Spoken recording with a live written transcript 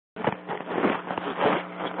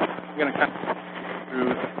I'm going to kind of go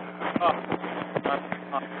through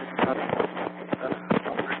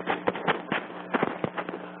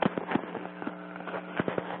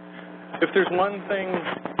if there's one thing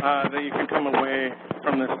that you can come away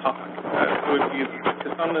from this talk, it would be that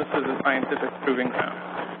Cosumnes is a scientific proving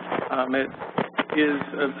ground. It is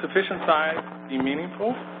of sufficient size to be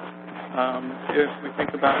meaningful. If we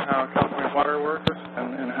think about how California water works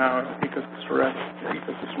and how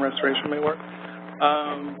ecosystem restoration may work,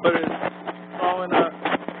 but it's small enough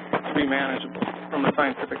to be manageable from a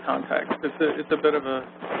scientific context. It's a bit of a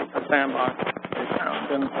sandbox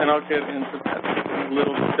playground, and I'll get into that in a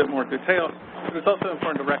little bit more detail. But it's also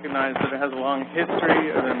important to recognize that it has a long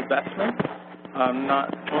history of investment,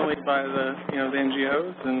 not only by the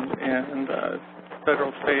NGOs and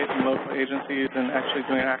federal, state, and local agencies, and actually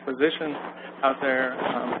doing acquisitions out there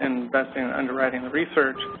and investing in underwriting the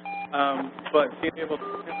research, but being able to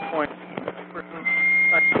pinpoint certain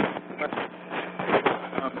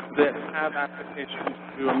that have applications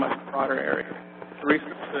to a much broader area. The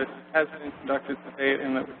research that has been conducted to date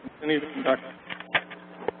and that we continue to conduct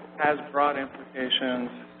has broad implications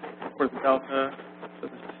for the Delta, so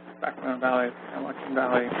the Sacramento Valley, the San Joaquin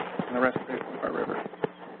Valley, and the restoration of our river.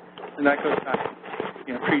 And that goes back,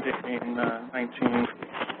 predating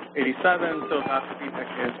 1987, so about 3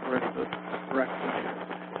 decades worth of direct data.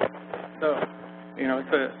 So,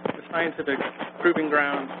 it's a scientific proving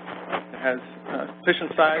ground. It has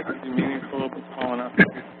sufficient size to be meaningful, but small enough to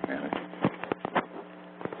be managed.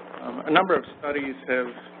 A number of studies have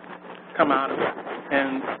come out of it,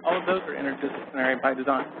 and all of those are interdisciplinary by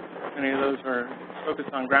design. Many of those are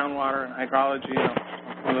focused on groundwater and hydrology,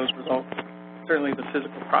 some of those results. Certainly the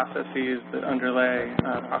physical processes that underlay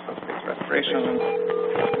process-based restoration,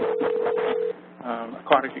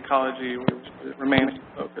 aquatic ecology, which remains the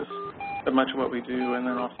focus of much of what we do, and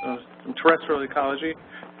then also some terrestrial ecology.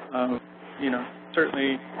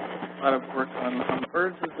 Certainly a lot of work on the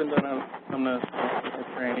birds has been done on the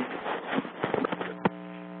terrain.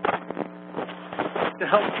 To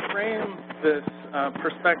help frame this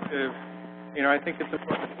perspective, I think it's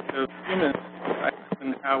important to think of humans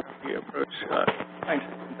and how we approach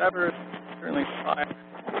scientific endeavors, certainly science,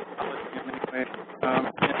 policy in many ways, and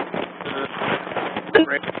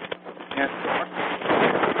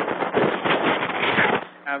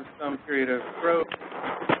have some period of growth,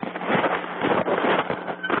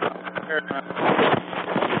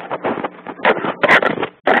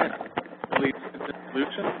 leads to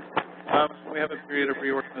dissolution. We have a period of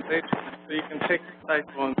reorganization. So you can take the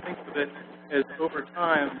cycle and think of it as over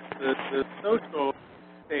time, the social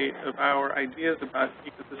state of our ideas about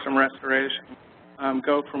ecosystem restoration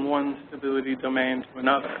go from one stability domain to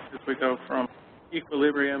another. As we go from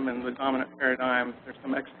equilibrium and the dominant paradigm, there's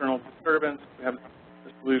some external disturbance, we have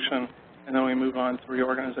dissolution, and then we move on to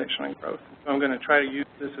reorganization and growth. So I'm going to try to use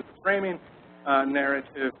this as a framing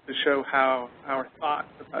narrative to show how our thoughts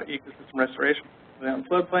about ecosystem restoration on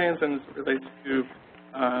floodplains and as it relates to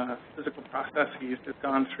physical processes have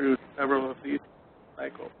gone through several of these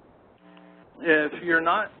cycles. If you're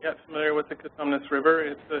not yet familiar with the Cosumnes River,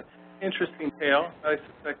 it's an interesting tale. I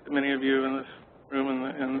suspect that many of you in this room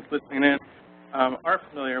and listening in are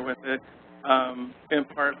familiar with it, in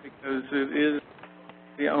part because it is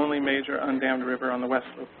the only major undammed river on the west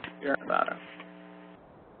coast of Sierra Nevada.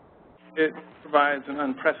 It provides an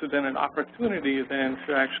unprecedented opportunity then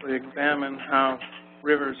to actually examine how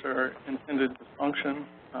rivers are intended to function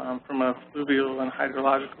from a fluvial and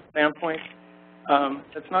hydrological standpoint.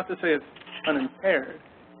 It's not to say it's unimpaired.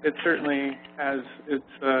 It certainly has its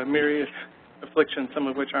myriad afflictions, some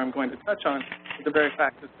of which I'm going to touch on, but the very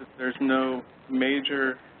fact that there's no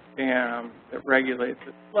major dam that regulates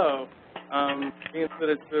its flow means that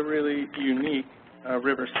it's a really unique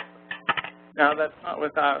river system. Now, that's not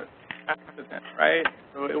without accident, right?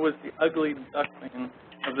 So it was the ugly duckling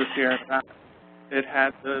of the Sierra Nevada. It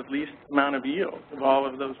had the least amount of yield of all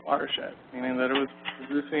of those watersheds, meaning that it was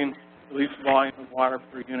producing the least volume of water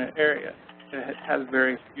per unit area. It has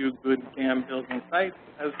very few good dam building sites.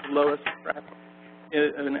 It has the lowest stress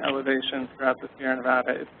in elevation throughout the Sierra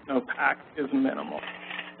Nevada. Its snowpack is minimal.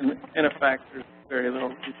 And in effect, there's very little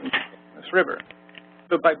reason to dam this river.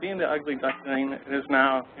 But by being the ugly duckling, it has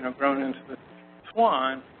now grown into the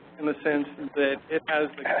swan in the sense that it has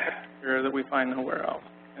the character that we find nowhere else.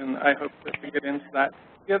 And I hope that we get into that.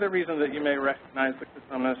 The other reason that you may recognize the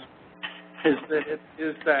Cosumnes is that it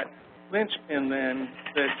is that linchpin then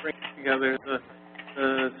that brings together the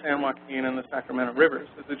San Joaquin and the Sacramento rivers.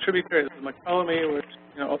 As a tributary to the McCollum, which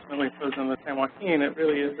ultimately flows in the San Joaquin, it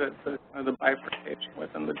really is at the bifurcation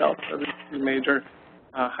within the delta of these two major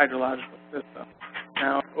hydrological systems.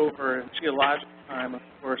 Now, over geologic time, of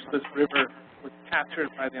course, this river was captured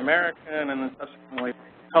by the American and then subsequently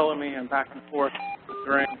Ptolemy and back and forth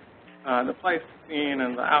during the Pleistocene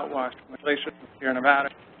and the outwash from the glaciers in Sierra Nevada.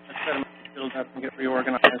 That sediment builds up and get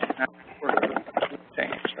reorganized, and that's the course of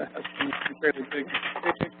change. That has some fairly big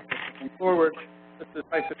changes looking forward. But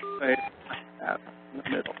suffice it to say, that in the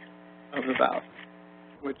middle of the valley,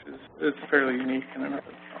 which is fairly unique in and of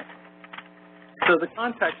itself. So the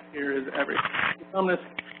context here is everything. Cosumnes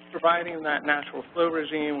providing that natural flow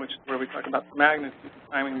regime, which is where we talk about the magnitude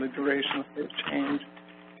and timing, the duration of phase change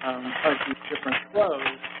of these different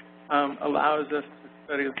flows, allows us to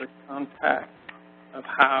study the context of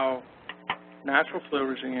how natural flow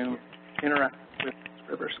regime interacts with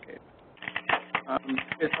this riverscape.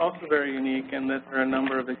 It's also very unique in that there are a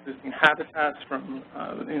number of existing habitats from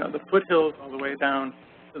the foothills all the way down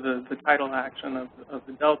to the tidal action of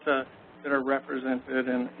the delta that are represented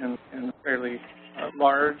in fairly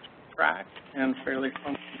large tracts and fairly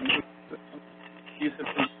functional systems. These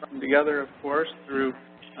systems come together, of course, through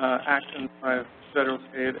actions by federal,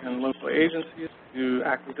 state, and local agencies to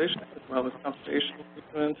acquisition as well as conservation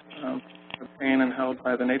movements obtained and held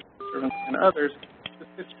by the nature conservants and others to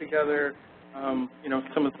stitch together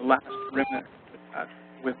some of the last remnants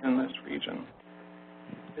within this region.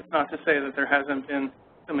 It's not to say that there hasn't been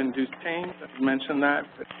some induced change. I've mentioned that,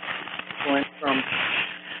 but going from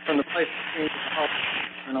the Pleistocene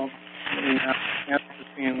to the ultimately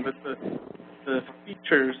Anthropocene, but the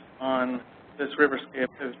features on this riverscape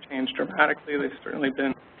have changed dramatically. They've certainly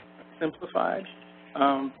been simplified,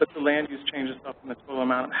 but the land use change itself and the total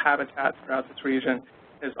amount of habitat throughout this region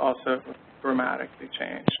has also dramatically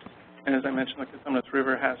changed. And as I mentioned, the Cosumnes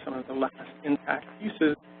River has some of the last intact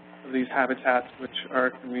pieces of these habitats, which are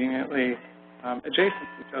conveniently adjacent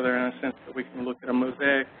to each other in a sense that we can look at a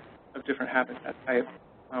mosaic of different habitat types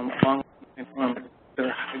along the continuum that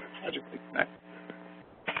are hydrologically connected.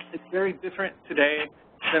 It's very different today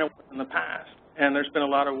than it was in the past, and there's been a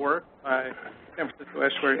lot of work by San Francisco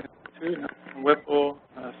Estuary Institute, Whipple,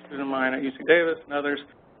 a student of mine at UC Davis, and others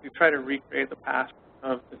to try to recreate the past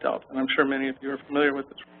of the Delta. And I'm sure many of you are familiar with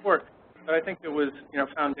this report, but I think it was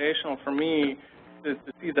foundational for me to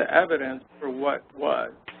see the evidence for what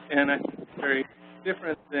was. And I think it's very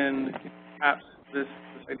different than perhaps this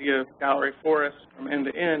idea of gallery forest from end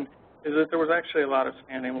to end, is that there was actually a lot of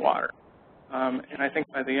standing water. And I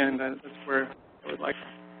think by the end, that's where I would like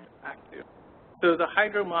to get back to. So the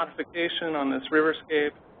hydro modification on this riverscape,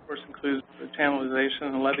 of course, includes the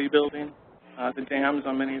channelization and levee building, the dams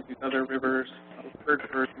on many of these other rivers,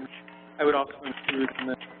 diversions. I would also include in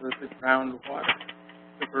this the groundwater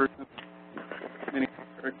diversions, many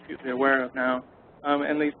are acutely aware of now.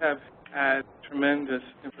 And these have had tremendous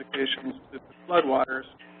implications to the floodwaters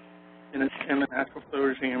in the natural flow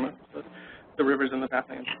regime of the rivers in the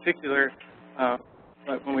valley in particular.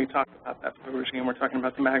 But when we talk about that flow regime, we're talking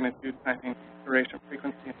about the magnitude, timing, duration,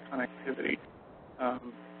 frequency, and connectivity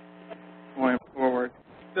going forward.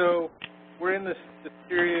 So we're in this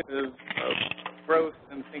period of growth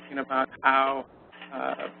and thinking about how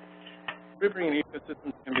riverine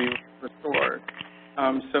ecosystems can be restored.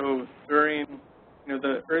 So during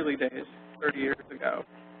the early days, 30 years ago,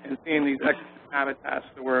 and seeing these extant habitats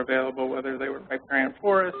that were available, whether they were riparian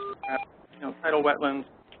forests, tidal wetlands,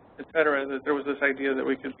 et cetera, that there was this idea that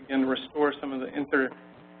we could begin to restore some of the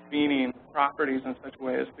intervening properties in such a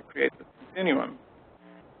way as to create this continuum.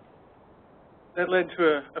 That led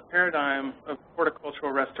to a paradigm of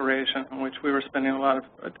horticultural restoration in which we were spending a lot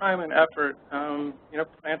of time and effort,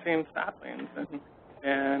 planting saplings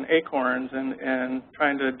and acorns and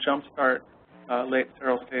trying to jumpstart late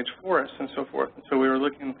sterile stage forests and so forth. And so we were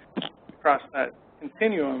looking across that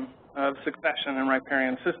continuum of succession and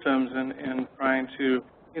riparian systems and trying to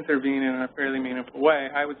intervene in a fairly meaningful way.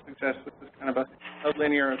 I would suggest this is kind of a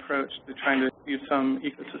linear approach to trying to achieve some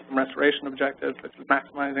ecosystem restoration objectives, such as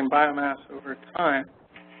maximizing biomass over time.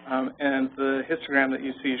 And the histogram that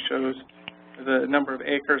you see shows the number of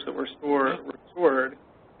acres that were restored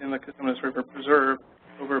in the Cosumnes River Preserve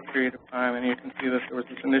over a period of time, and you can see that there was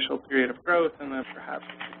this initial period of growth and then perhaps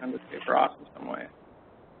it began to taper off in some way.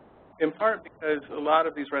 In part because a lot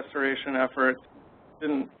of these restoration efforts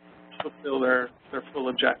didn't fulfill their full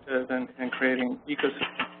objective in creating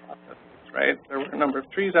ecosystem processes, right? There were a number of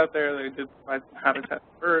trees out there. They did provide some habitat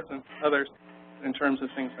for birds and others in terms of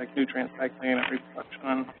things like nutrient cycling and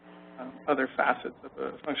reproduction, other facets of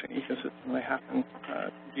a functioning ecosystem they happen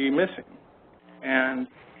to be missing. And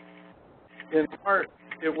in part,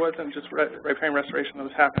 it wasn't just riparian restoration that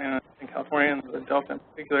was happening in California and the Delta in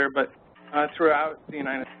particular, but throughout the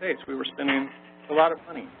United States, we were spending a lot of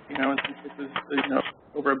money. In some cases,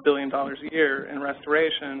 over $1 billion a year in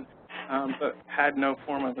restoration, but had no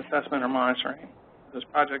form of assessment or monitoring. Those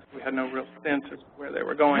projects, we had no real sense as to where they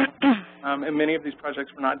were going. And many of these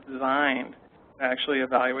projects were not designed to actually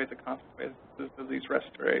evaluate the consequences of these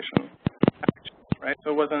restoration actions, right?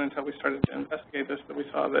 So it wasn't until we started to investigate this that we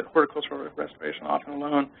saw that horticultural restoration often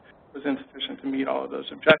alone was insufficient to meet all of those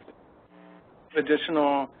objectives.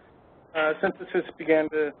 Additional synthesis began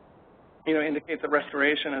to indicate that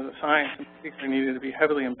restoration as a science in particular needed to be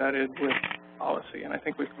heavily embedded with policy. And I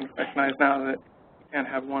think we can recognize now that you can't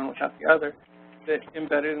have one without the other, that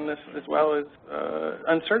embedded in this as well as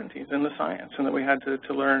uncertainties in the science, and that we had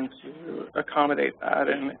to learn to accommodate that.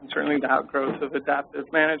 And certainly the outgrowth of adaptive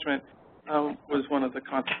management was one of the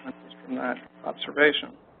consequences from that observation.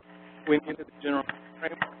 We needed a general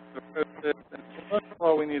framework to approach this, and most of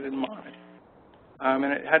all, we needed monitoring. And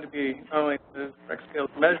it had to be not only the correct scale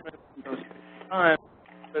of measurement in both space and time,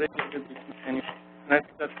 but it needed to be continuous. And I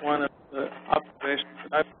think that's one of the observations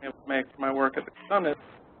that I've been able to make from my work at the Cosumnes,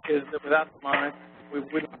 is that without the monitoring, we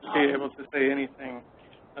wouldn't be able to say anything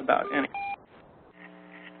about anything.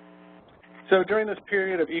 So during this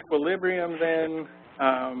period of equilibrium then,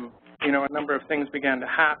 a number of things began to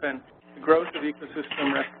happen. The growth of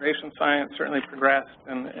ecosystem restoration science certainly progressed,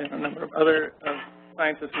 and a number of other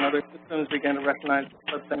scientists and other systems began to recognize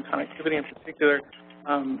that floodplain connectivity in particular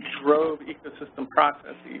drove ecosystem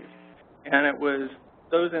processes. And it was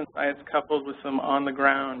those insights coupled with some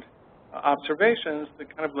on-the-ground observations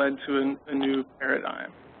that kind of led to a new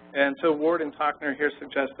paradigm. And so Ward and Tochner here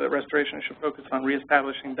suggest that restoration should focus on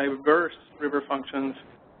reestablishing diverse river functions,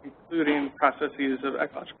 including processes of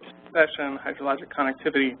ecological succession, hydrologic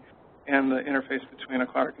connectivity, and the interface between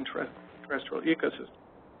aquatic and terrestrial ecosystems.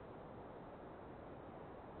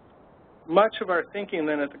 Much of our thinking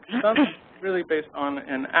then at the Cosumnes is really based on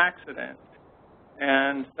an accident.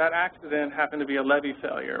 And that accident happened to be a levee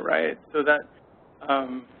failure, right? So that,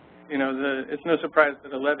 it's no surprise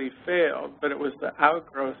that a levee failed, but it was the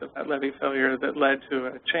outgrowth of that levee failure that led to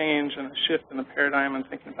a change and a shift in the paradigm in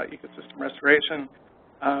thinking about ecosystem restoration.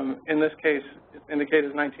 In this case, it's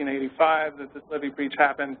indicated as 1985 that this levee breach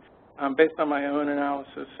happened. Based on my own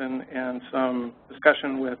analysis and some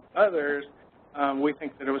discussion with others, we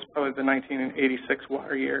think that it was probably the 1986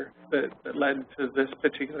 water year that led to this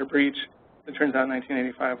particular breach. It turns out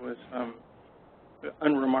 1985 was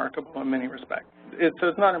unremarkable in many respects. So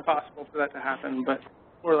it's not impossible for that to happen, but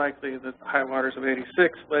more likely that the high waters of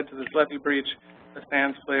 86 led to this levee breach. A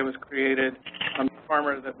sand splay was created. The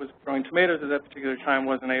farmer that was growing tomatoes at that particular time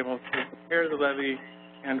wasn't able to repair the levee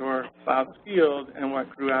and or plow the field, and what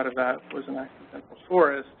grew out of that was an accidental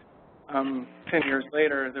forest. 10 years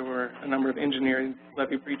later, there were a number of engineering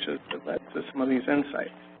levee breaches that led to some of these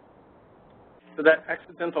insights. So that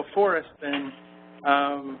accidental forest then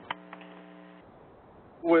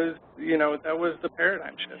was, that was the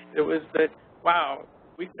paradigm shift. It was that, wow,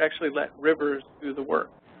 we could actually let rivers do the work.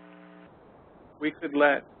 We could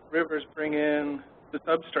let rivers bring in the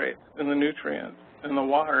substrates and the nutrients and the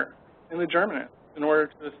water and the germinants in order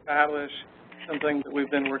to establish something that we've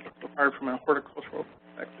been working so hard from a horticultural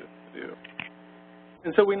perspective to do.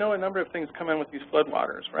 And so we know a number of things come in with these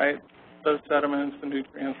floodwaters, right? Those sediments, the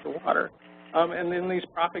nutrients, the water. And then these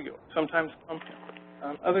propagules, sometimes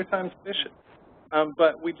pumpkins, other times fishes.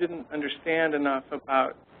 But we didn't understand enough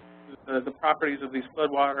about the properties of these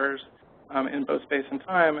floodwaters in both space and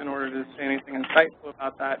time in order to say anything insightful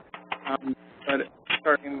about that. But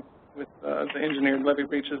starting with the engineered levee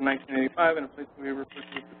breaches in 1985 in a place we refer to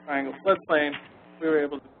as the Triangle floodplain, we were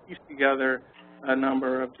able to piece together a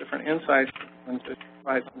number of different insights and to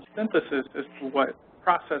provide some synthesis as to what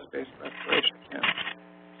process-based restoration is.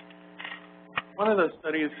 One of those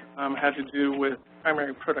studies had to do with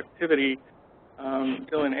primary productivity.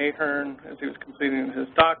 Dylan Ahern, as he was completing his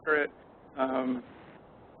doctorate,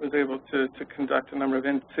 was able to conduct a number of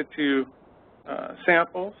in situ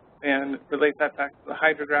samples and relate that back to the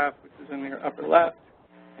hydrograph, which is in your upper left.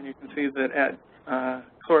 And you can see that at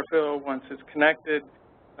chlorophyll, once it's connected,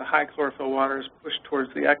 the high chlorophyll water is pushed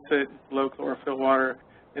towards the exit, low chlorophyll water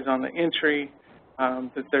is on the entry,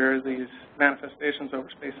 that there are these manifestations over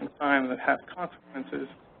space and time that have consequences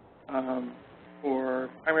for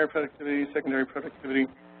primary productivity, secondary productivity,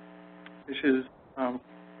 fishes,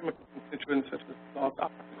 chemical constituents such as dissolved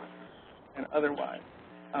oxygen and otherwise.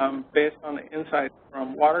 Based on the insights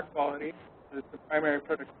from water quality, the primary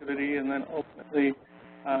productivity, and then ultimately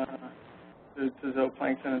to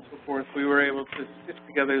zooplankton and so forth, we were able to stitch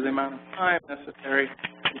together the amount of time necessary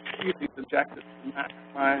to achieve these objectives, to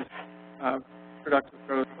maximize productive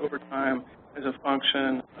growth over time as a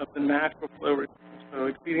function of the natural flow resistance. So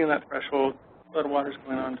exceeding that threshold, floodwaters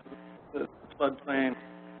going on to the floodplain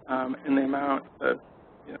and the amount of,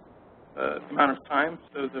 the amount of time,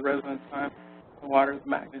 so the residence time, the water, the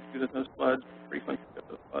magnitude of those floods, the frequency of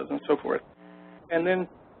those floods, and so forth. And then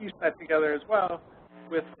piece that together as well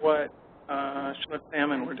with what Chinook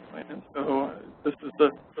salmon were doing. And so this is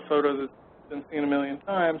the photo that's been seen a million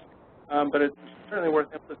times, but it's certainly worth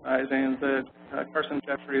emphasizing that Carson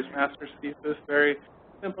Jeffrey's master's thesis, very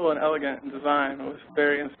simple and elegant in design, was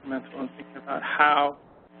very instrumental in thinking about how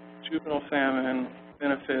juvenile salmon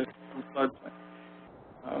benefit from floodplain.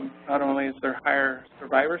 Not only is there higher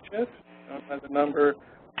survivorship, by the number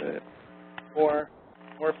that more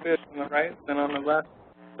fish on the right than on the left,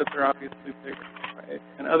 but they're obviously bigger, right?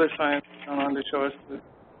 And other science has gone on to show us that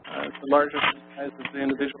the larger the size of the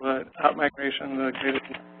individual outmigration, the greater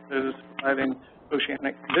the likelihood of surviving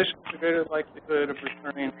oceanic conditions, the greater the likelihood of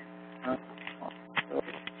returning to spawn.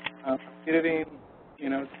 So giving,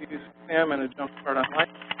 these salmon a jump start on life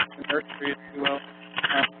in nursery, if you will,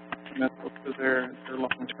 instrumental to their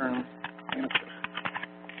long-term benefits.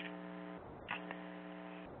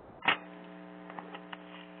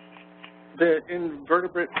 The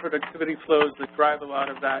invertebrate productivity flows that drive a lot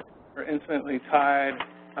of that are intimately tied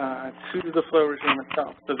to the flow regime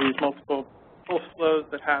itself. So these multiple pulse flows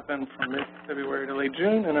that happen from mid-February to late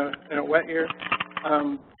June in a wet year,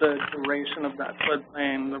 the duration of that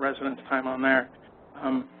floodplain, the residence time on there,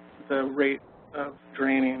 the rate of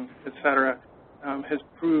draining, et cetera, has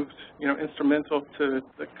proved, instrumental to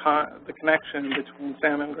the connection between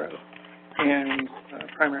salmon growth and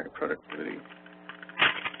primary productivity.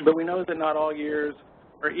 But we know that not all years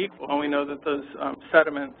are equal, and we know that those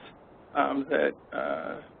sediments that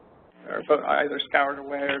are either scoured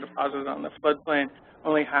away or deposited on the floodplain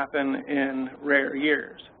only happen in rare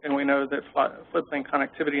years. And we know that floodplain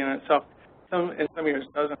connectivity in itself in some years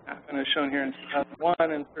doesn't happen, as shown here in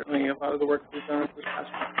 2001, and certainly a lot of the work we've done this past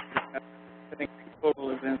year. I think total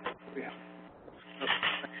events that we have of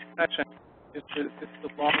connection. It's the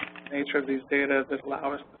long nature of these data that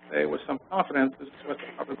allow us to say with some confidence as to what the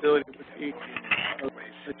probability would be of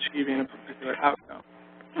achieving a particular outcome.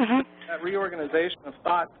 Mm-hmm. That reorganization of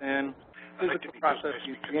thought, then, physical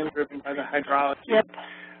processes being driven by the hydrology,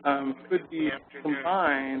 could be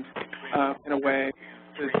combined in a way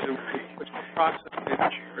which will process the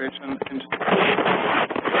restoration into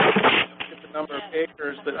the number of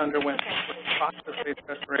acres that underwent process-based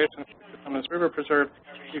restoration of the Cosumnes River Preserve.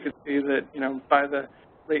 You could see that, by the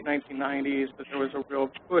late 1990s, that there was a real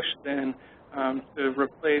push then to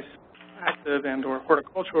replace active and or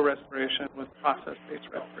horticultural restoration with process-based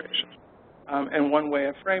restoration. And one way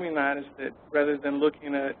of framing that is that rather than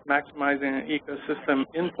looking at maximizing an ecosystem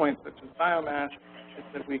endpoint such as biomass, is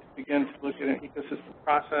that we begin to look at an ecosystem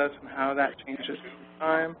process and how that changes through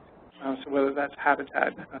time. So whether that's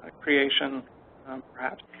habitat creation,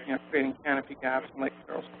 perhaps creating canopy gaps in lake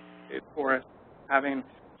barrels, forests, having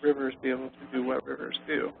rivers be able to do what rivers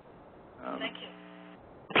do. Thank you.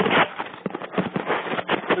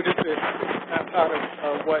 So just a snapshot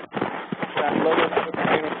of what that lower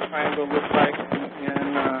triangle looked like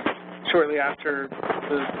shortly after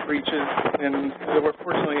the breaches, and there were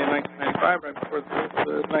fortunately in 1995, right before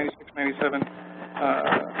the 96-97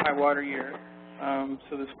 high water year.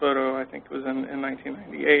 So this photo, I think, was in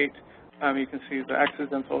 1998. You can see the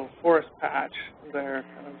accidental forest patch there,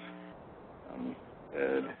 kind of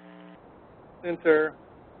dead center,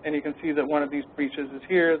 and you can see that one of these breaches is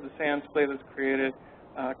here. The sand splay that's created,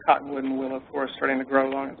 cottonwood and willow forest starting to grow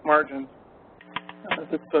along its margins.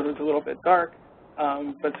 This photo is a little bit dark,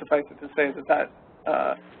 but suffice it to say that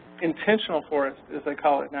intentional forest, as they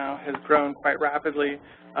call it now, has grown quite rapidly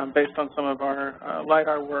based on some of our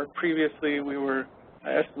LIDAR work. Previously, we were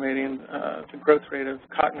estimating the growth rate of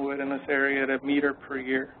cottonwood in this area at 1 meter per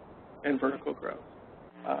year in vertical growth.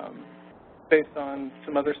 Based on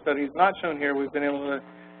some other studies not shown here, we've been able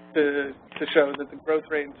to show that the growth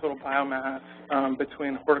rate in total biomass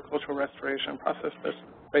between horticultural restoration and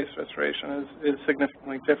process-based restoration is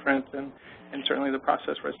significantly different, and certainly the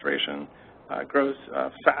process restoration grows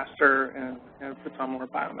faster and puts on more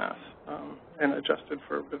biomass and adjusted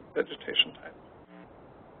for vegetation type.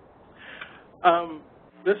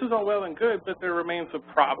 This is all well and good, but there remains a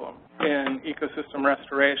problem in ecosystem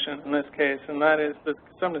restoration in this case, and that is that the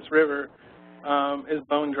Cosumnes River is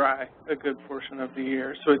bone dry a good portion of the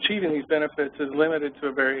year. So achieving these benefits is limited to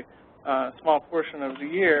a very small portion of the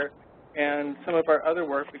year, and some of our other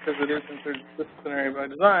work, because it is interdisciplinary by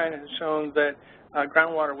design, has shown that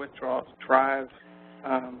groundwater withdrawals drive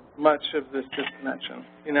much of this disconnection.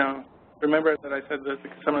 Remember that I said that the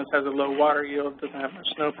Cosumnes has a low water yield, doesn't have much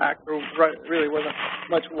snowpack. There really wasn't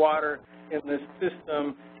much water in this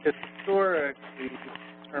system historically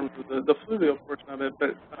terms of the fluvial portion of it,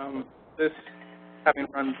 but this, having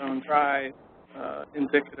run bone dry,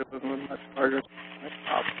 indicative of a much larger systemic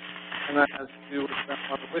problem. And that has to do with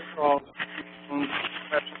groundwater withdrawal, bones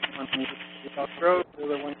compression, one thing without growth, the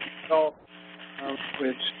other one salt,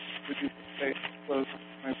 which reduces space, flows,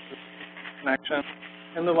 connection,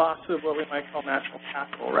 and the loss of what we might call natural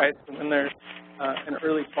capital, right? So when there's an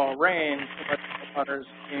early fall rain, so much of the water is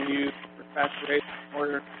being used for saturation in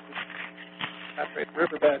order to saturate the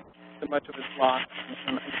riverbed, so much of it's lost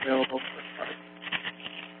and unavailable for parts.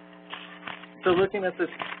 So looking at this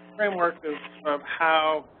framework of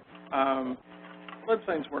how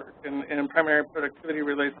floodplains work and primary productivity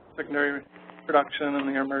relates to secondary production and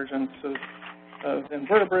the emergence of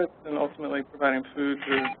invertebrates and ultimately providing food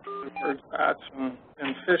to birds, bats,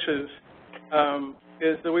 and fishes,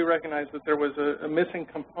 is that we recognize that there was a missing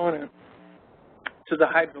component to the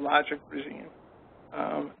hydrologic regime.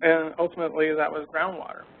 And ultimately, that was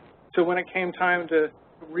groundwater. So when it came time to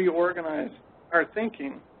reorganize our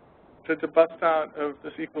thinking, to bust out of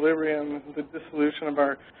this equilibrium, the dissolution of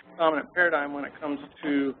our dominant paradigm when it comes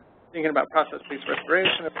to thinking about process-based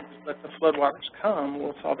restoration, if we just let the floodwaters come,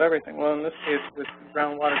 we'll solve everything. Well, in this case, with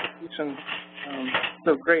groundwater depletion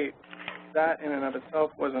so great, that in and of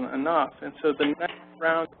itself wasn't enough. And so the next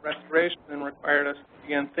round of restoration then required us to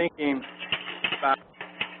begin thinking about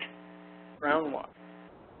groundwater.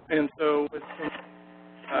 And so with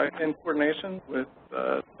in coordination with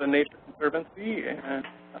the Nature Conservancy and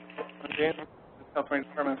the California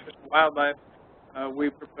Department of Fish and Wildlife, we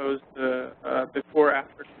proposed a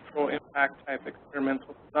before-after control impact type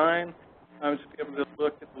experimental design to be able to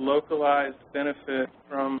look at the localized benefit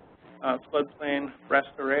from floodplain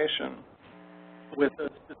restoration with a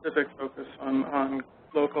specific focus on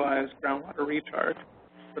localized groundwater recharge,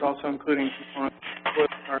 but also including components of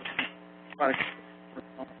carbon, product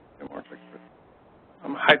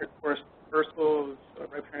hydroforest dispersals,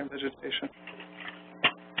 riparian vegetation,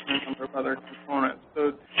 and a number of other components.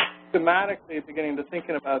 So thematically, beginning to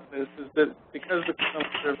thinking about this is that because the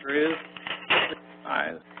Cosumnes River is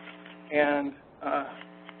sized and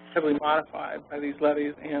heavily modified by these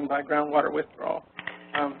levees and by groundwater withdrawal,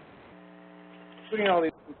 putting all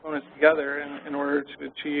these components together in order to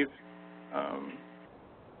achieve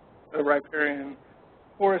a riparian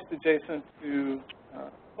forest adjacent to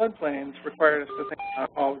floodplains required us to think about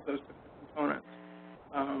all of those different components.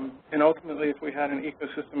 And ultimately, if we had an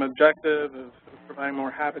ecosystem objective of providing more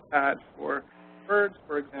habitat for birds,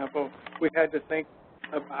 for example, we had to think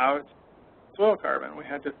about soil carbon. We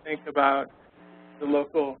had to think about the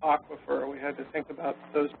local aquifer. We had to think about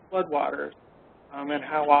those floodwaters and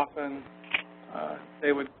how often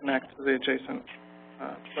they would connect to the adjacent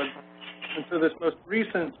floodplains. And so this most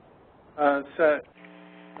recent set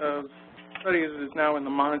of studies is now in the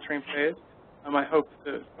monitoring phase. I hope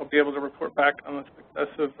that I'll be able to report back on the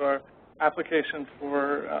success of our application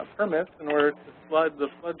for permits in order to flood the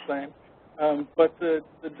floodplain. But the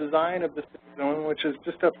design of the zone, which is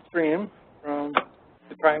just upstream from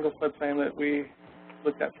the triangle floodplain that we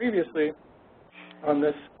looked at previously on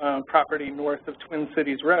this property north of Twin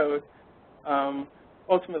Cities Road,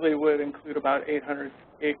 ultimately would include about 800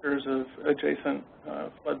 acres of adjacent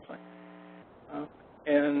floodplain.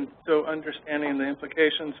 And so understanding the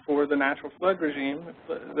implications for the natural flood regime,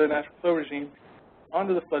 the natural flow regime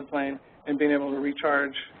onto the floodplain, and being able to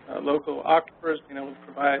recharge local aquifers, being able to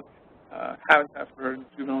provide habitat for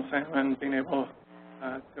juvenile salmon, being able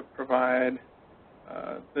to provide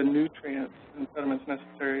the nutrients and sediments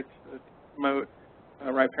necessary to promote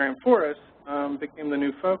riparian forests became the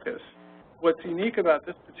new focus. What's unique about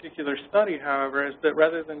this particular study, however, is that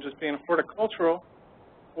rather than just being horticultural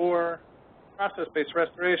or process-based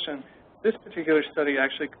restoration, this particular study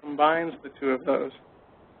actually combines the two of those.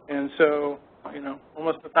 And so,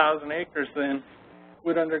 almost 1,000 acres then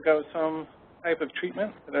would undergo some type of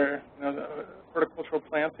treatment. There, the horticultural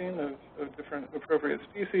planting of different appropriate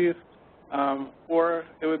species, or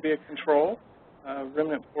it would be a control,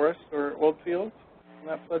 remnant forest or old fields in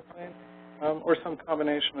that floodplain, or some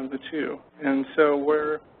combination of the two. And so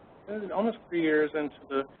we're almost 3 years into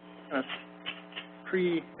the kind of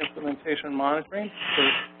pre-implementation monitoring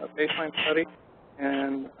for a baseline study,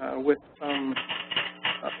 and with some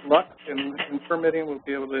luck in permitting, we'll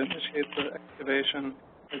be able to initiate the excavation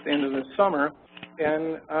at the end of the summer.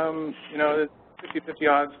 And, it's 50-50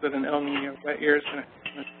 odds that an El Nino wet year is going to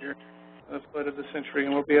happen this year, the flood of the century,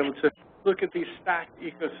 and we'll be able to look at these stacked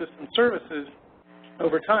ecosystem services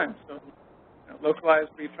over time. So, localized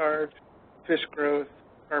recharge, fish growth,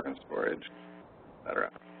 carbon storage, et cetera.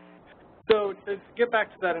 So to get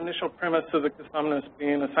back to that initial premise of the Cosumnes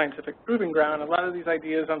being a scientific proving ground, a lot of these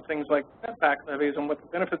ideas on things like setback levees and what the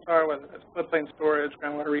benefits are, whether that's floodplain storage,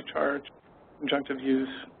 groundwater recharge, conjunctive use,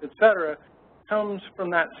 et cetera, comes from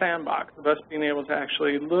that sandbox of us being able to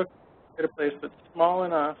actually look at a place that's small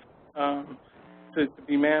enough to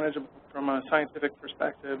be manageable from a scientific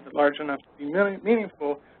perspective, but large enough to be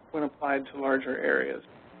meaningful when applied to larger areas.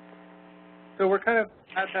 So we're kind of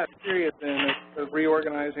at that period then of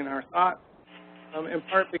reorganizing our thoughts, in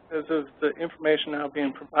part because of the information now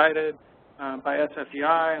being provided by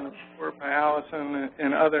SFEI and the report by Allison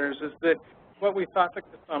and others, is that what we thought the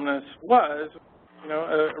Cosumnes was,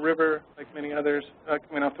 a river like many others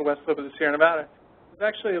coming off the west slope of the Sierra Nevada, is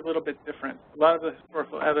actually a little bit different. A lot of the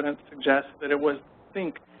historical evidence suggests that it was the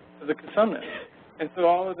sink of the Cosumnes. And so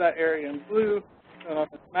all of that area in blue shown on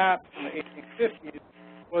this map from the 1850s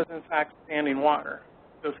was in fact standing water.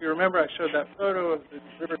 So if you remember, I showed that photo of the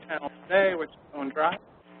river channel today, which is bone dry,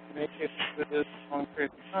 in many cases it is for long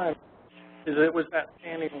periods of time, is it was that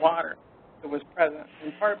standing water that was present,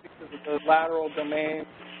 in part because of the lateral domain,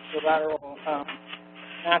 the lateral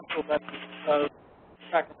natural depths of the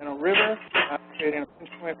Sacramento River, creating a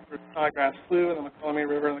pinch point for Snodgrass Slough and the Cosumnes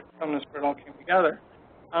River and the Cosumnes where it all came together.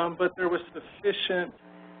 But there was sufficient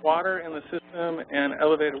water in the system and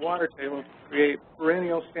elevated water table to create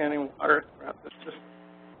perennial standing water throughout the system.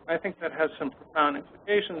 I think that has some profound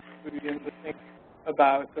implications if we begin to think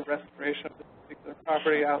about the restoration of this particular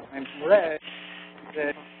property outlined in red,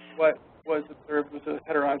 that what was observed was a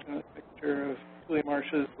heterogeneous mixture of tule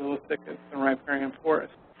marshes, willow thickets, and riparian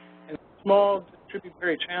forests. And small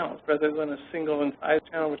tributary channels rather than a single incised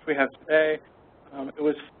channel, which we have today. It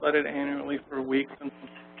was flooded annually for weeks. And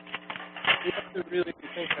we have to really be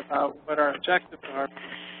thinking about what our objectives are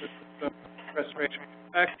from the restoration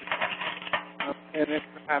perspective. And then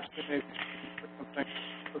perhaps we may be for something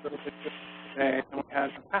a little bit different today than we had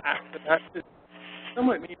in the past. But that fits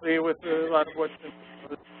somewhat neatly with a lot of what's been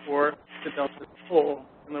proposed for the Delta as a whole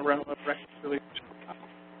in the realm of reconciliation.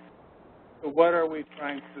 So what are we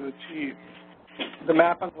trying to achieve? The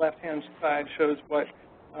map on the left-hand side shows what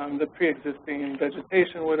the pre-existing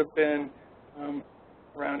vegetation would have been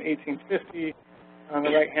around 1850. On the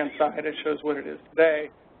right-hand side, it shows what it is today.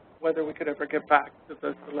 Whether we could ever get back to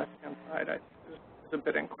the left-hand side is a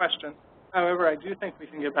bit in question. However, I do think we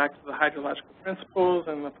can get back to the hydrological principles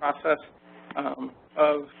and the process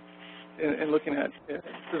in looking at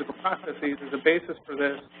physical processes as a basis for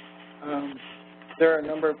this. There are a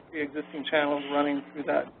number of pre-existing channels running through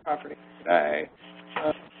that property today,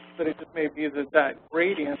 but it just may be that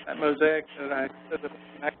gradient, that mosaic that I said that was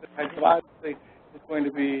connected hydrologically, is going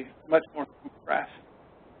to be much more compressed.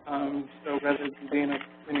 So rather than being a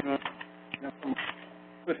continuum, from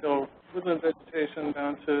foothill woodland vegetation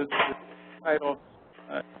down to tidally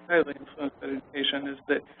influenced vegetation, is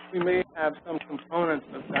that we may have some components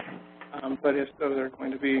of that, but if so, they're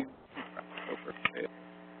going to be compressed over space.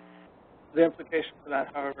 The implication for that,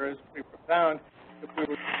 however, is pretty profound. If we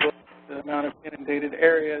were to look at the amount of inundated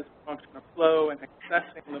areas, function of flow, and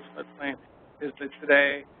accessing the floodplain, is that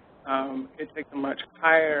today it takes a much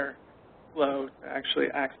higher flow to actually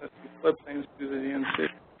access these floodplains due to the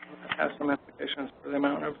incision. That has some implications for the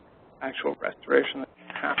amount of actual restoration that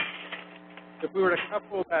can happen. If we were to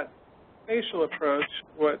couple that spatial approach,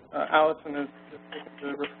 what Allison is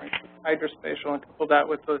referring to hydrospatial, and couple that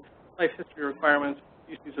with the life history requirements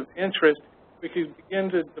of species of interest, we could begin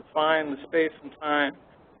to define the space and time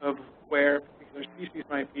of where particular species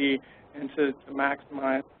might be and to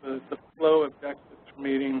maximize the flow objectives for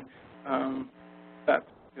meeting that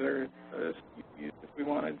particular species if we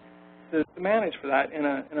wanted to manage for that in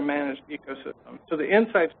a managed ecosystem. So the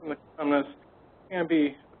insights from this can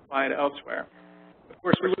be applied elsewhere. Of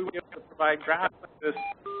course, we would be able to provide graphs like this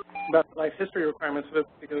about the life history requirements of a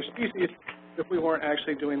particular species if we weren't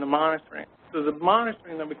actually doing the monitoring. So the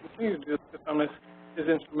monitoring that we continue to do with this is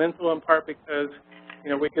instrumental in part because,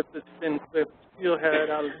 we get this thin-clipped steelhead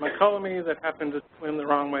out of Mycolome that happened to swim the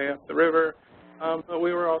wrong way up the river. But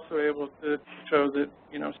we were also able to show that,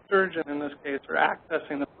 sturgeon in this case are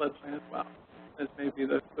accessing the floodplain as well, as maybe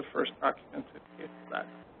the first documented case of that.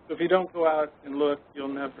 So if you don't go out and look, you'll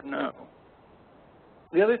never know.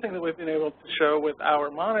 The other thing that we've been able to show with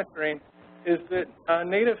our monitoring is that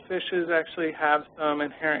native fishes actually have some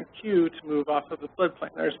inherent cue to move off of the floodplain.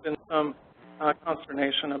 There's been some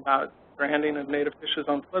consternation about branding of native fishes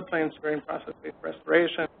on floodplains during process-based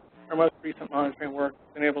restoration. Our most recent monitoring work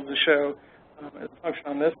has been able to show, as a function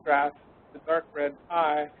on this graph, the dark red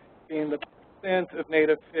pie being the percent of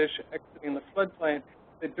native fish exiting the floodplain,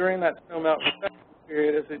 that during that snowmelt reception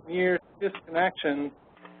period, as it nears disconnection,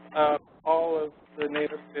 all all of the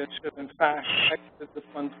native fish have in fact exited the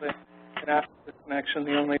floodplain, and after the connection,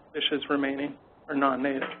 the only fishes remaining are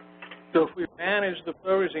non-native. So if we manage the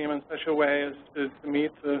flow regime in such a way as to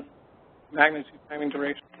meet the magnitude, timing,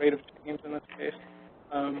 duration, rate of change in this case,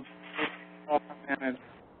 we all manage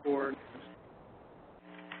for.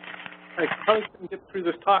 I probably couldn't get through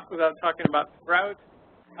this talk without talking about the drought.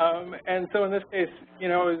 And so in this case, you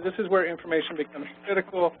know, this is where information becomes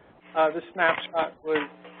critical. This snapshot was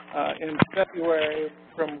in February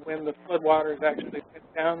from when the floodwaters actually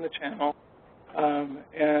hit down the channel.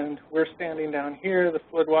 And we're standing down here. The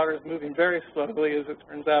floodwater is moving very slowly. As it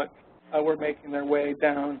turns out, we're making their way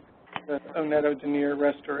down the Oneto Denier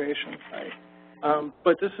restoration site.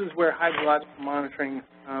 But this is where hydrological monitoring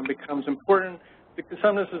becomes important. The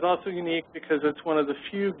Cosumnes is also unique because it's one of the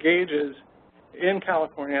few gauges in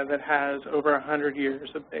California that has over 100 years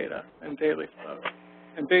of data and daily flows.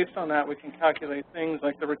 And based on that, we can calculate things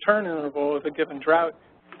like the return interval of a given drought.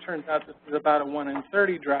 It turns out this is about a 1 in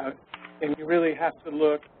 30 drought. And you really have to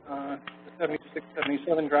look at the 76,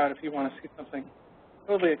 77 drought if you want to see something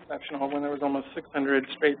totally exceptional when there was almost 600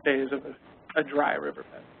 straight days of a dry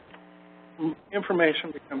riverbed.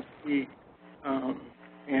 Information becomes key,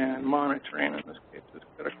 and monitoring in this case is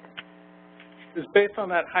critical. It's based on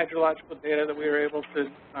that hydrological data that we were able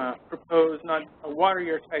to propose not a water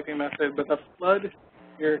year typing method, but a flood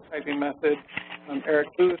year typing method. Eric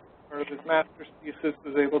Booth, part of his master's thesis,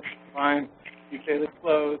 was able to combine these daily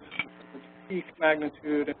flows, peak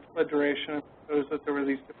magnitude, and flood duration, and proposed that there were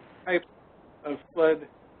these different types of flood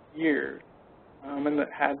years, and that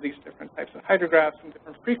had these different types of hydrographs and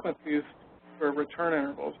different frequencies for return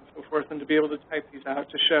intervals and so forth, and to be able to type these out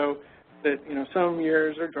to show that, you know, some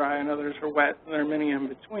years are dry and others are wet, and there are many in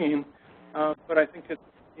between. But I think it's,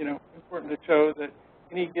 you know, important to show that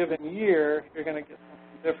any given year you're going to get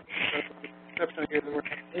something different. So the exceptional year that we're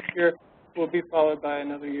having this year will be followed by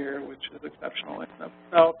another year which is exceptional in and of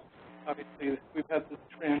itself. Obviously, we've had this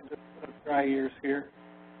trend of dry years here,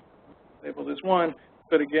 labeled as one,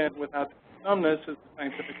 but again, without the Cosumnes as the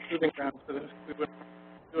scientific proving ground for this, we wouldn't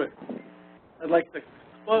do it. I'd like to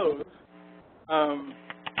close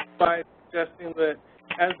by suggesting that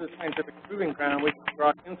as the scientific proving ground, we can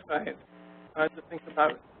draw insights to think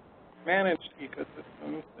about managed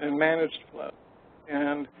ecosystems and managed flow.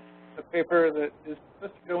 And the paper that is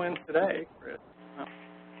supposed to go in today, Chris,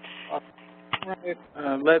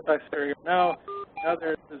 led by Sarah Yarnell and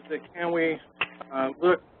others, is that can we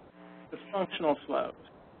look at functional flows?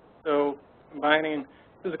 So combining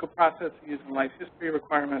physical processes and life history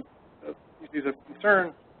requirements of species of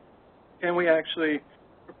concern, can we actually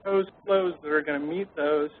propose flows that are going to meet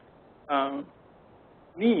those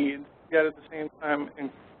needs, yet at the same time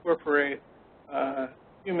incorporate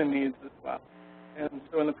human needs as well? And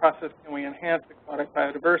so in the process, can we enhance aquatic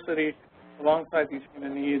biodiversity alongside these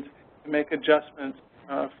human needs and make adjustments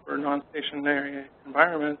for non-stationary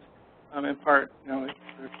environments, in part, you know, if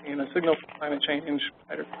there's been a signal for climate change,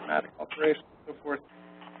 hydroclimatic alteration, and so forth,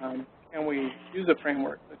 can we use a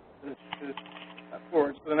framework to step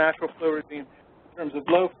forward? So the natural flow regime, in terms of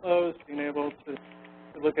low flows, being able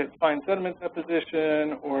to look at fine sediment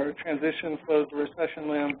deposition or transition flows to recession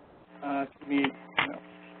limb to meet, you know,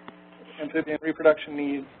 amphibian reproduction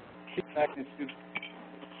needs, peak magnitude,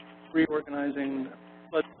 reorganizing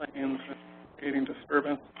floodplains, creating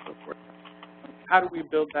disturbance, and so forth. How do we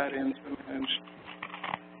build that into managed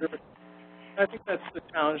rivers? I think that's the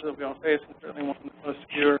challenge that we all face, and certainly one that most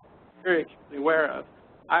of you are very acutely aware of.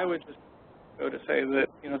 I would just go to say that,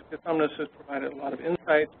 you know, Cosumnes has provided a lot of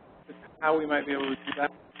insights as to how we might be able to do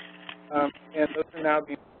that, and those are now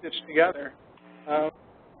being stitched together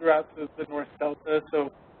throughout the North Delta.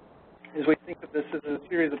 So as we think of this as a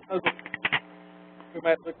series of puzzles, we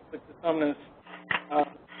might look at the Cosumnes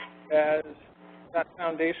as that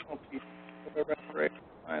foundational piece of the restoration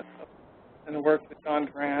science and the work that John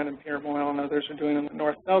Durand and Pierre Moyle and others are doing in the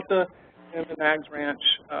North Delta, and the Nags Ranch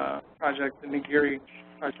project, the Nigiri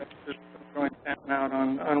project that's growing salmon out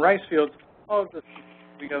on rice fields. All of this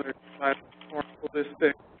together to provide a more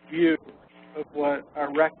holistic view of what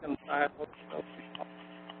our reconcilable cells are.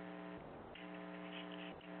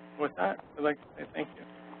 With that, I'd like to say thank you.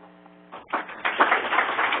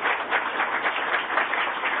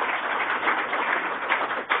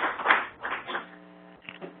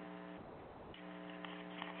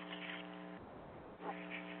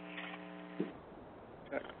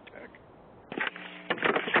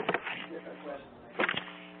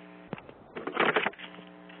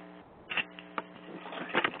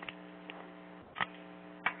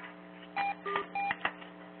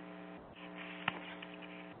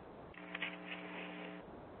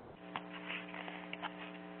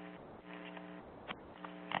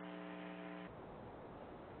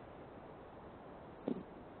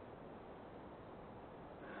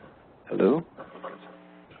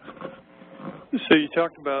 So you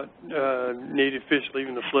talked about native fish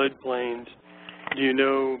leaving the floodplains. Do you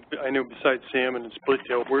know, I know besides salmon and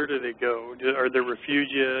splittail, where do they go? Are there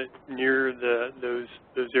refugia near those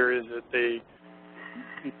areas that they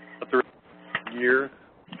throughout the year?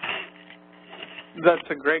 That's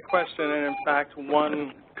a great question, and in fact,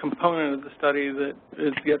 one component of the study that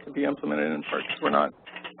is yet to be implemented, in part because we're not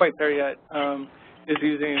quite there yet, is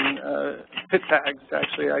using pit tags to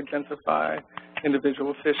actually identify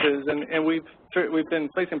individual fishes. And we've been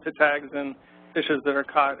placing pit tags in fishes that are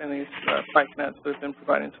caught in these spike nets that have been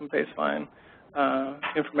providing some baseline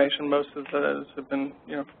information. Most of those have been,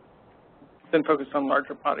 been focused on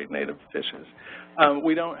larger bodied native fishes.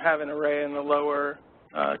 We don't have an array in the lower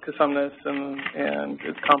Cosumnes and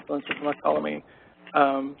its confluence with Montgomery,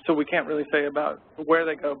 so we can't really say about where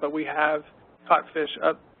they go, but we have caught fish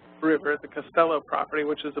upriver at the Costello property,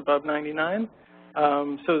 which is above 99,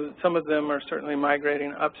 so some of them are certainly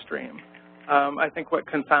migrating upstream. I think what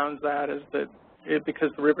confounds that is that because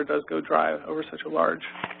the river does go dry over such a large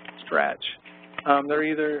stretch, they're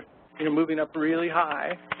either moving up really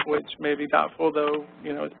high, which may be doubtful, though,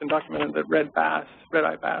 it's been documented that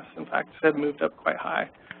red-eye bass, in fact, have moved up quite high,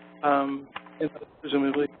 and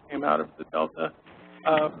presumably came out of the delta,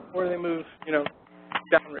 or they move,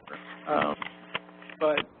 downriver.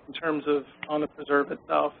 But in terms of on the preserve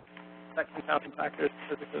itself, that confounding factor is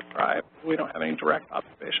because it goes dry. We don't have any direct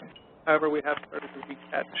observation. However, we have started to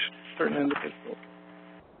re-catch certain individuals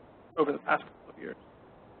over the past couple of years.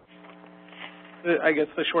 I guess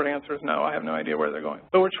the short answer is no. I have no idea where they're going,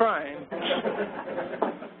 but we're trying.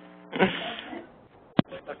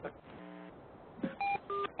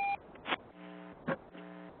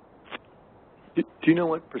 Do you know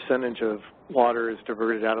what percentage of water is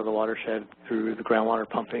diverted out of the watershed through the groundwater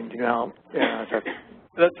pumping? Do you know how?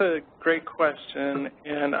 That's a great question,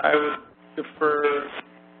 and I would defer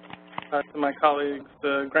to my colleagues,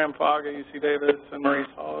 Graham Fogg at UC Davis and Maurice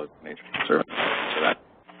Hall at Nature Conservancy, for that.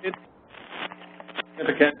 It's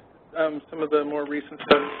significant. Some of the more recent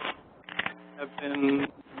studies have been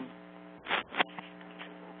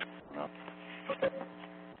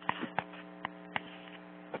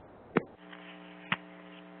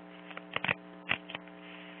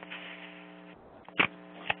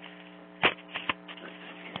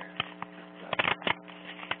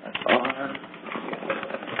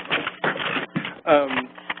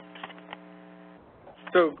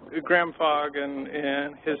so Graham Fogg and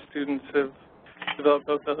his students have developed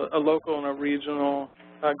both a local and a regional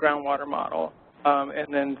groundwater model,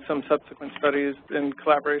 and then some subsequent studies in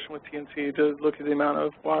collaboration with TNC to look at the amount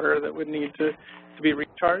of water that would need to be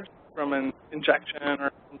recharged from an injection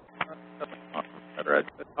or stuff like that,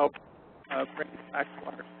 to help bring back the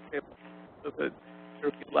water to the table so that there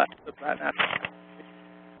would be less of that natural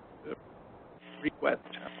to re-wet the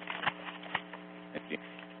channel.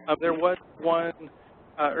 There was one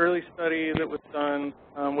early study that was done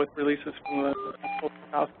with releases from the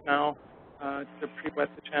South Canal to pre-wet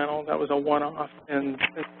the channel. That was a one-off, and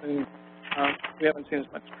since then we haven't seen as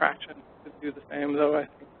much traction to do the same, though I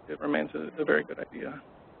think it remains a very good idea.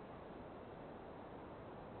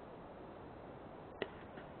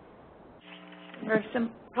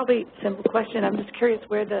 Probably simple question. I'm just curious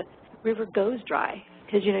where the river goes dry,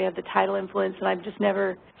 because you have the tidal influence, and I've just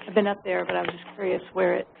never been up there, but I was just curious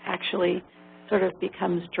where it actually sort of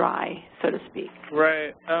becomes dry, so to speak.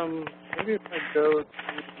 Right. Maybe if I go to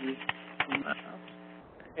the map,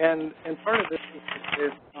 and part of this is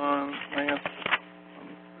based on my answer on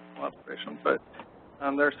personal observation, but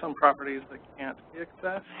there are some properties that can't be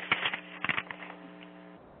accessed.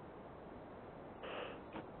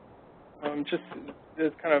 Just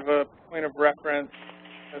as kind of a point of reference,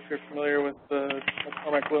 if you're familiar with the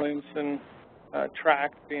McCormick-Williamson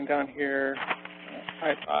tract being down here,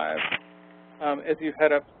 I-5, as you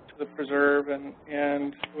head up to the preserve,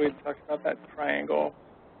 and we talked about that triangle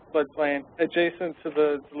floodplain. Adjacent to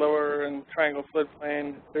the lower and triangle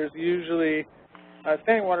floodplain, there's usually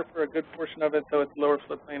standing water for a good portion of it, though at the lower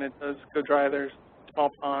floodplain it does go dry. There's small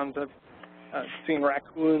ponds. I've seen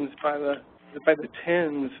raccoons by the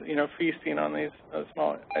tins, feasting on these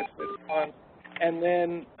small isolated ponds. And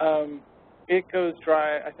then it goes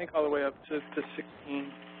dry, I think, all the way up to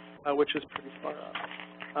 16, which is pretty far up.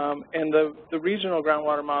 And the regional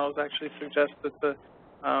groundwater models actually suggest that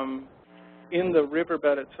in the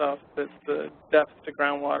riverbed itself, that the depth to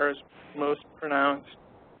groundwater is most pronounced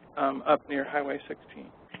up near Highway 16.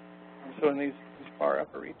 So in these far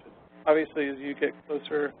upper reaches. Obviously, as you get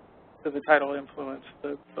closer to the tidal influence,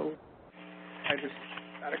 the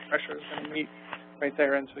hydrostatic pressure is going to meet right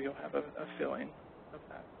there, and so you'll have a filling of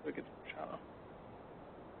that so it gets shallow.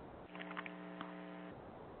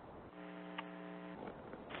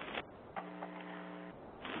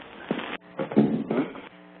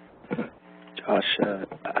 Josh,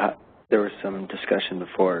 there was some discussion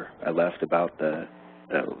before I left about the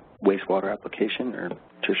wastewater application or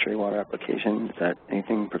tertiary water application. Is that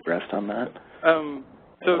anything progressed on that?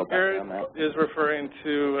 So Garrett is referring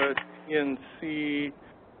to a TNC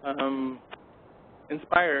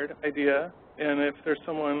inspired idea, and if there's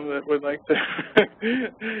someone that would like to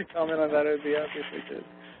comment on that, I'd be happy if we could.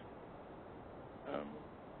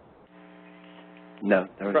 No,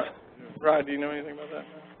 there was. Rod, do you know anything about that?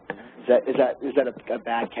 Is that a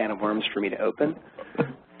bad can of worms for me to open?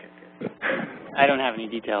 I don't have any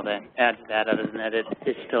detail to add to that other than that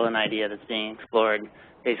it's still an idea that's being explored.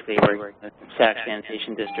 Basically, we're working with the Sac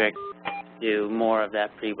Sanitation District to do more of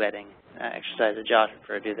that pre-wetting exercise that Josh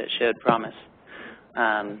referred to that showed promise.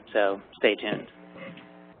 So stay tuned.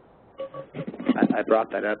 I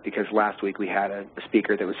brought that up because last week we had a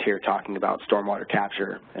speaker that was here talking about stormwater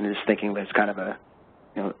capture, and just thinking that it's kind of a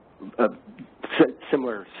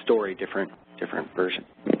similar story, different version.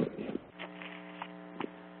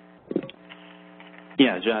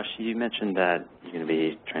 Yeah, Josh, you mentioned that you're going to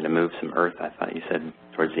be trying to move some earth. I thought you said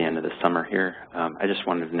towards the end of the summer here. I just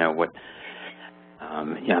wanted to know what,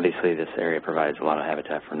 obviously this area provides a lot of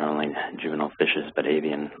habitat for not only juvenile fishes but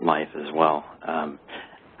avian life as well.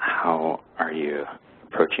 How are you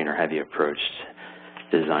approaching, or have you approached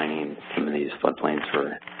designing some of these floodplains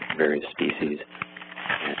for various species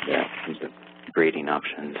and in terms of grading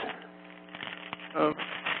options?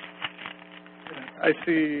 I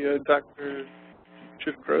see Dr.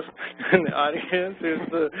 Gross in the audience, who's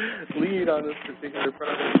the lead on this particular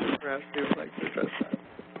project. Perhaps he would like to address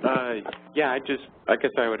that. Yeah, I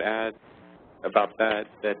guess I would add about that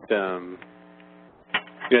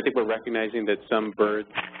I think we're recognizing that some birds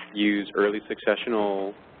use early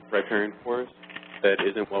successional riparian forests that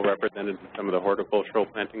isn't well represented in some of the horticultural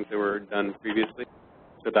plantings that were done previously.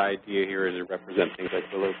 So the idea here is to represent things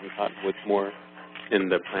like willows and cottonwoods more in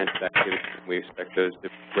the planted activity. We expect those to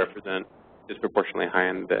represent disproportionately high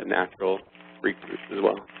in the natural Greek roots as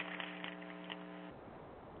well.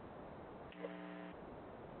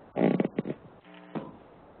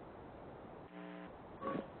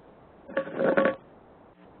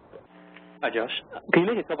 Hi, Josh. Can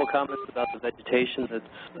you make a couple comments about the vegetation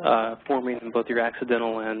that's forming in both your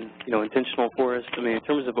accidental and, intentional forest? I mean, in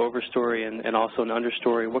terms of overstory and also an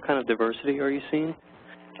understory, what kind of diversity are you seeing?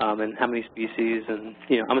 And how many species? And,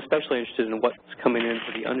 I'm especially interested in what's coming in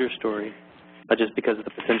for the understory, just because of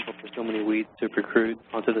the potential for so many weeds to recruit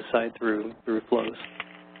onto the site through flows.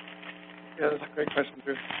 Yeah, that's a great question,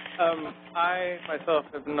 Drew. I, myself,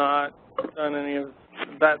 have not done any of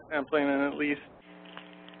that sampling in at least,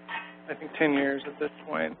 I think, 10 years at this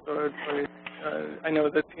point. So I know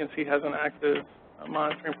that TNC has an active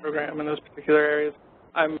monitoring program in those particular areas.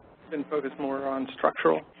 I've been focused more on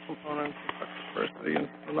structural components, structural diversity, and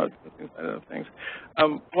remote sensing side of things.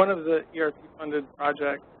 One of the ERP-funded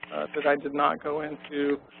projects that I did not go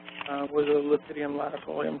into was a Lepidium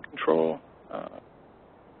latifolium control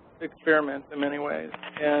experiment in many ways,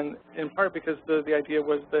 and in part because the idea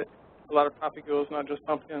was that a lot of propagules, not just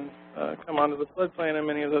pumpkins, come onto the floodplain, and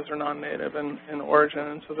many of those are non-native in origin,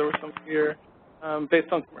 and so there was some fear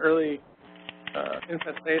based on some early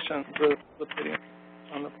infestations of Lepidium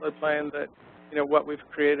on the floodplain that, what we've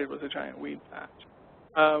created was a giant weed patch.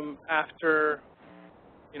 After,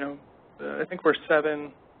 I think we're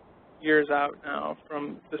 7 years out now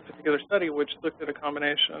from this particular study, which looked at a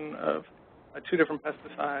combination of 2 different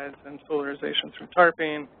pesticides and solarization through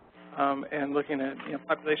tarping, and looking at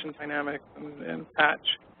population dynamics and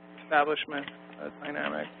patch establishment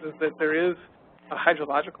dynamics, is that there is a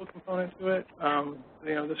hydrological component to it.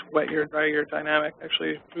 This wet year, dry year dynamic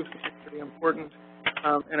actually proves to be pretty important.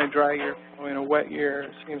 In a dry year following a wet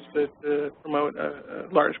year seems to promote a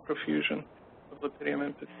large profusion of Lepidium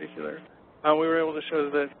in particular. We were able to show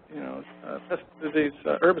that these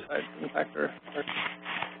herbicides, in fact, are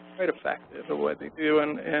quite effective at what they do,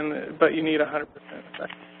 but you need 100%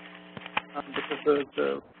 effect. Because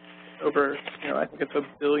the over, I think it's 1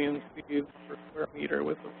 billion seeds per square meter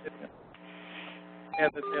with Lepidium,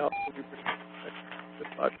 and that they also do with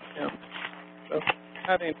Cosumnes. So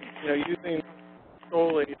having, using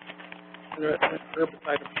solely an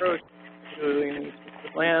herbicide approach, particularly in these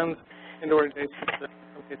specific lands, indoor adjacent to, in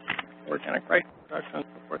some cases, organic rice production and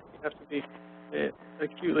so forth, you have to be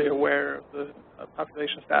acutely aware of the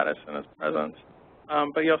population status and its presence,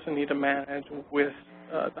 but you also need to manage with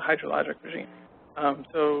the hydrologic regime.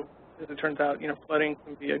 So as it turns out, flooding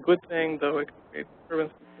can be a good thing, though it can create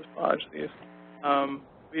disturbance and dislodge these.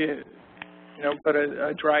 But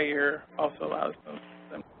a dry year also allows them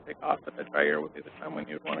to take off, but that dry year would be the time when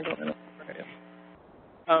you'd want to go in and spray it.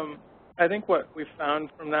 I think what we found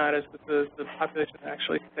from that is that the population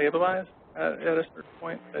actually stabilized at a certain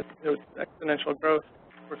point, that there was exponential growth,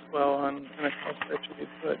 of course, well on an Excel spreadsheet,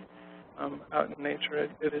 but out in nature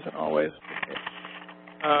it isn't always the case.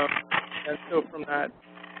 And so from that,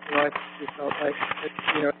 I think we felt like, at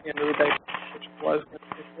the end of the day, which was going to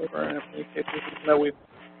take over, and in many cases, even though we've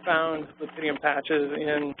found lepidium patches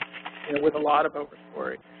with a lot of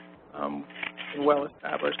overstory, and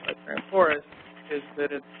well-established riparian forest, is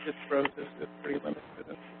that its growth is pretty limited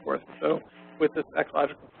and so forth. So with this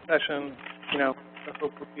ecological succession, the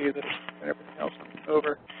hope would be that everything else moves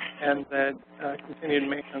over, and that continued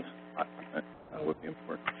maintenance would be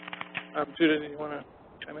important. Judith, do you want to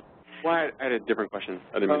chime in? Well, I had a different question.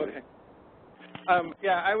 Okay.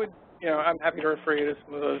 I would, I'm happy to refer you to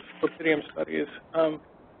some of those lepidium studies.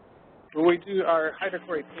 Our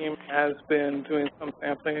hydrochloric team has been doing some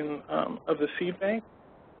sampling of the seed bank,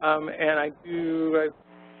 and I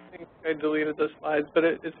think I deleted those slides, but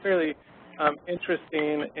it's fairly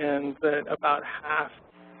interesting in that about half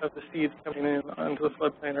of the seeds coming in onto the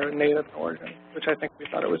floodplain are native in origin, which I think we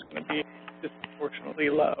thought it was going to be disproportionately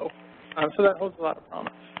low. So that holds a lot of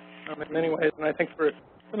promise in many ways, and I think for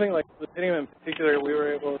something like lepidium in particular, we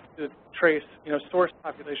were able to trace, source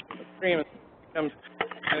population of the stream. It becomes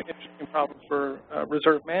an interesting problem for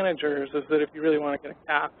reserve managers, is that if you really want to get a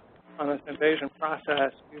cap on this invasion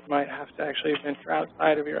process, you might have to actually venture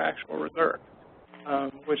outside of your actual reserve,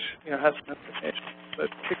 which has some implications. But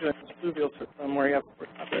particularly in this fluvial system where you have a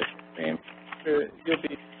population stream, you'll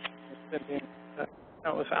be spending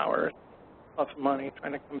countless hours, lots of money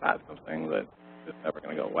trying to combat something that is never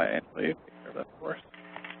going to go away until you take care of that source.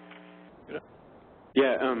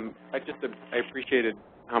 Yeah, I appreciated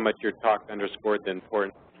how much your talk underscored the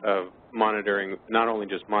importance of monitoring, not only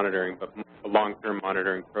just monitoring, but a long-term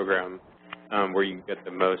monitoring program where you get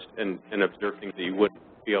the most and observe things that you wouldn't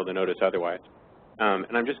be able to notice otherwise.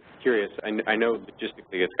 And I'm just curious, I know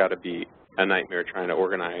logistically it's got to be a nightmare trying to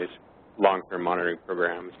organize long-term monitoring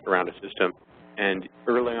programs around a system. And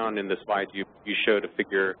early on in the slides, you showed a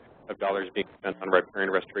figure of dollars being spent on riparian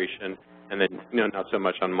restoration and then not so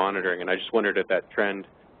much on monitoring. And I just wondered if that trend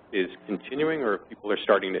is continuing or if people are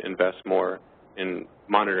starting to invest more in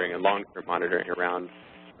monitoring and long-term monitoring around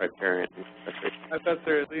riparian restoration. I bet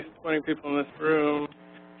there are at least 20 people in this room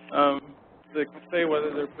that can say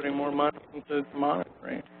whether they're putting more money into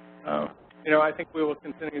monitoring. I think we will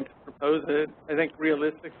continue to propose it. I think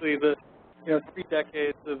realistically, the 3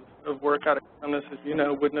 decades of work out of Cosumnes, as you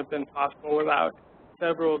know, wouldn't have been possible without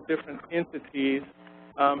several different entities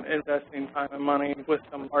investing time and money with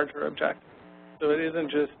some larger objectives. So it isn't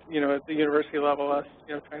just, at the university level, us,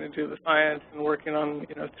 trying to do the science and working on,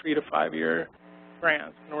 3 to 5 year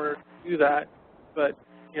grants in order to do that, but,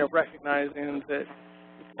 recognizing that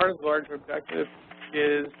part of the larger objective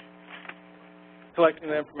is collecting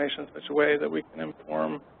the information in such a way that we can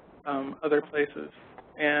inform other places.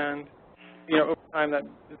 And, over time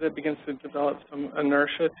that begins to develop some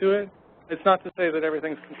inertia to it. It's not to say that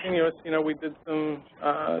everything's continuous. We did some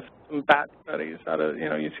bat studies out of,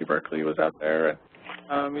 UC Berkeley was out there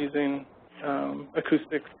using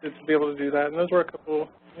acoustics to be able to do that. And those were just a couple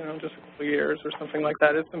of years or something like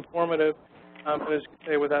that. It's informative, but as you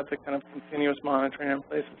say, without the kind of continuous monitoring in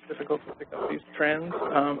place, it's difficult to pick up these trends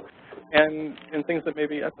and things that may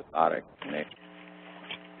be episodic in nature,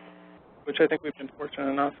 which I think we've been fortunate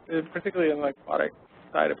enough, particularly in the aquatic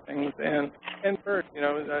side of things, and birds,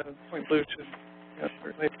 Point Blue should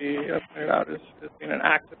certainly be pointed out as being an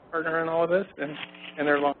active partner in all of this, and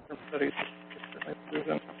their long-term studies have certainly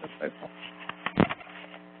proven insightful.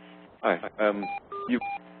 Hi. You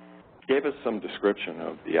gave us some description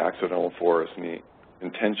of the accidental forest and the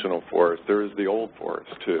intentional forest. There is the old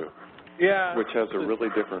forest, too, which has a really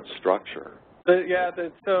different structure. Well,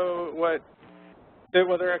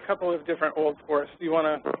 there are a couple of different old forests. Do you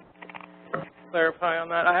want to clarify on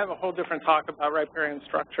that? I have a whole different talk about riparian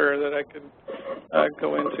structure that I could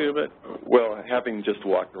go into, but... Well, having just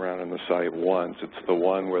walked around on the site once, it's the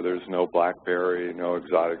one where there's no blackberry, no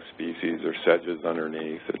exotic species or sedges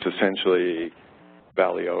underneath. It's essentially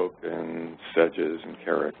valley oak and sedges and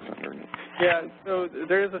carrots underneath. Yeah, so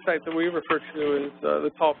there is a site that we refer to as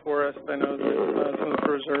the tall forest. I know that some of the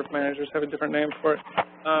reserve managers have a different name for it.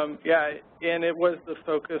 And it was the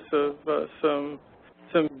focus of some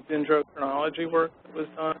dendrochronology work that was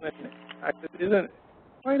done. And in fact, it isn't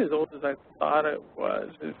quite as old as I thought it was.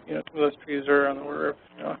 Some of those trees are on the order of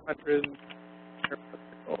 100 years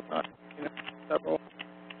old, not several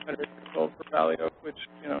hundred years old for valley oak, which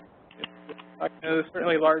is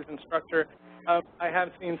certainly large in structure. I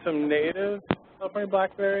have seen some native California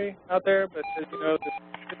blackberry out there, but as you know, the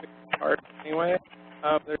specific part anyway.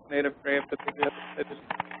 There's native grave that they do.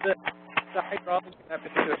 The hydrology in that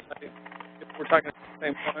particular site, if we're talking about the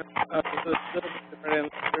same point, is a little bit different,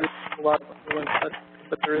 and there's a lot of influence,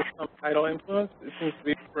 but there is some tidal influence. It seems to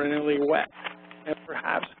be perennially wet, and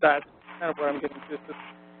perhaps that's kind of where I'm getting to.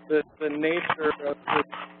 The nature of this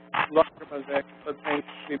larger mosaic floodplain to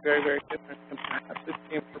be very, very different, and perhaps it's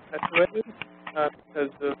being perpetuated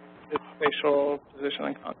because of its spatial position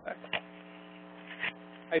and context.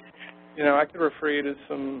 I could refer you to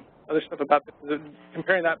some other stuff about this,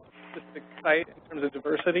 comparing that specific site in terms of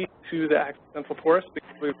diversity to the accidental forest,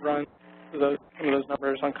 because we've run some of those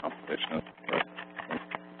numbers on composition,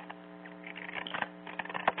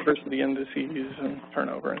 diversity indices and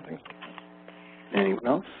turnover and things like that. Anyone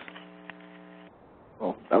else?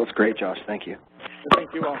 Well, that was great, Josh. Thank you.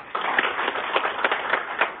 Thank you all.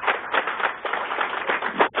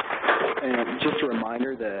 And just a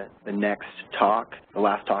reminder, the next talk, the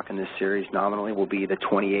last talk in this series nominally, will be the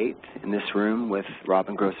 28th in this room with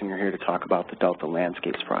Robin Grossinger here to talk about the Delta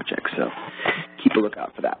Landscapes Project. So keep a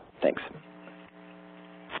lookout for that. Thanks.